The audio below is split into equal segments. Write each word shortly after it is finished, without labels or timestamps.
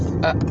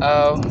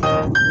Uh-oh.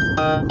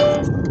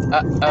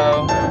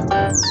 Uh-oh.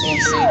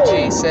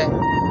 MCG say.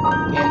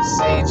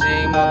 MCG,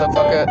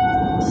 motherfucker.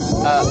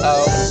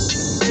 Uh-oh.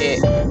 Yeah.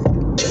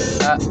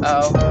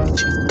 Uh-oh.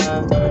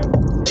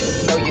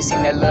 Know you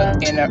seen that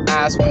look in her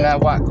eyes when I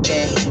walked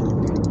in.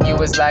 You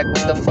was like,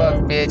 what the fuck,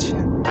 bitch?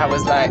 I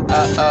was like,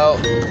 uh-oh.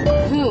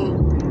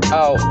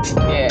 Oh,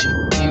 yeah,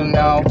 you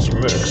know.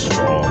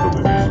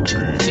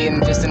 She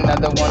ain't just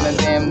another one of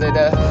them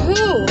little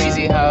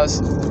breezy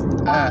hoes.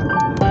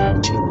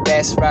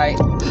 That's right.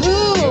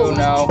 You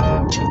know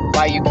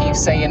why you keep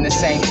saying the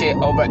same shit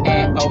over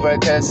and over,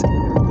 cause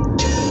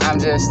I'm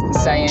just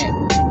saying,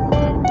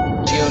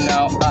 you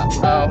know,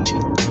 uh-oh.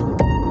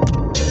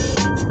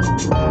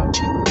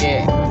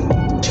 Yeah,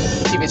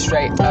 keep it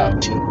straight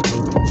up,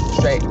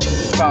 straight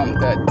from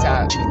the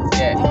top.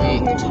 Yeah,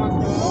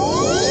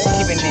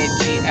 keeping it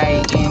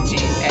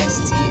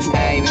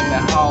G-A-N-G-S-T-A. And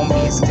the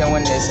homies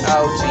doing this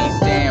OG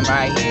damn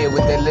right here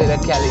with the little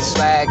Cali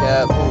swag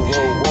up. Ooh,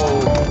 ooh,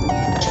 ooh.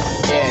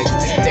 Yeah,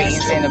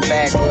 Dayton's in the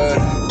backwood.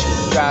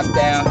 Drop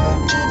down,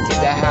 hit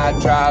the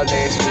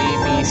hydraulics. We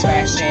be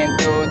smashing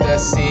through the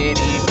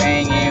city,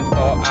 banging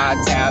for our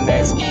town.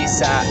 That's east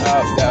side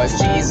up, the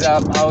G's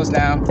up, O's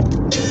down.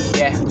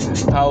 Yeah,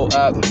 hold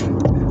up,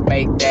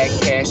 make that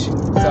cash,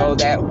 throw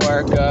that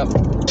work up.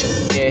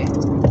 Yeah,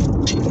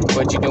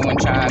 what you doing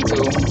trying to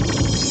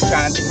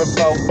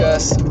provoke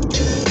us?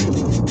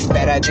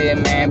 Bad idea,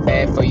 man,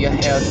 bad for your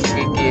health. You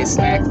could get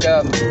smacked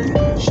up,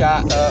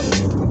 shot up.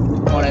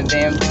 One of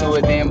them, two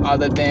of them,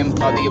 all of them,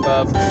 all the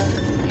above.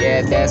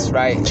 Yeah, that's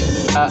right.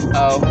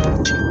 Uh-oh.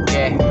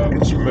 Yeah.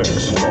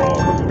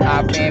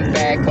 I've been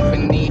bad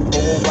company for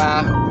a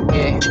while.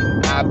 Yeah,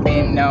 I've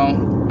been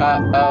known.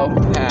 Uh-oh.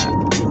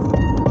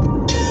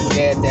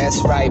 Yeah,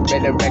 that's right.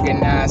 Better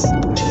recognize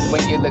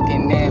when you're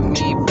looking at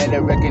me.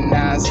 Better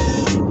recognize.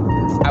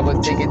 I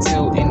will take it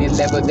to any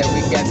level that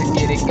we got to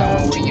get it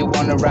going where you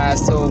wanna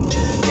rise to.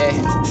 Yeah,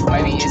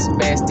 maybe it's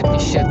best to be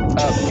shut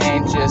up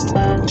and just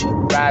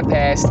ride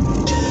past.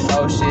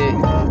 Oh shit,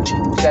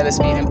 jealous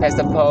speeding past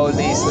the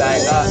police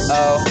like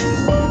uh-oh.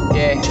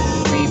 Yeah,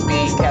 we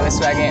be Cali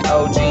swaggin'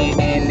 OG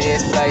in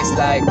this place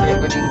like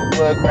ripping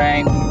wood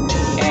grain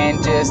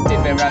and just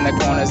dipping around the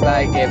corners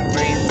like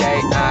every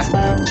day.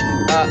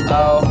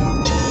 Uh-oh.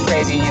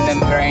 Crazy in the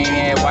brain,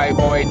 yeah, white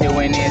boy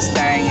doing his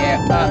thing,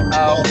 yeah,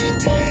 uh-oh,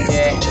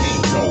 yeah,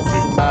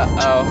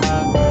 uh-oh,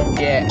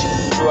 yeah,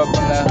 grew up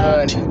in the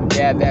hood,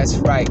 yeah, that's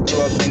right,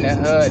 grew up in the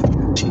hood,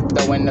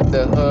 throwing up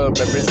the hood,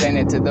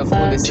 represented to the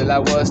fullest till I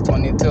was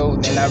 22,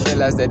 then I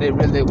realized that it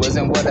really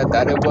wasn't what I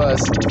thought it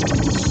was,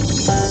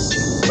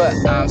 but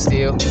I'm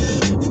still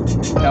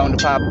known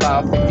to pop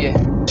off if you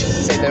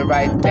say the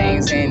right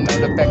things and know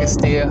the pack of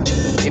steel,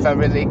 if I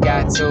really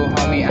got to,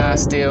 homie, I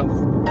still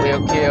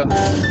will kill.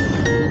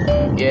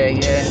 Yeah,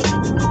 yeah.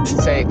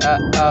 Say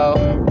uh-oh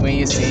when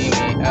you see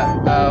me.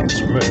 Uh-oh.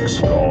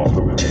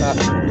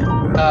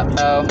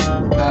 Uh-oh.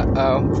 Uh-oh.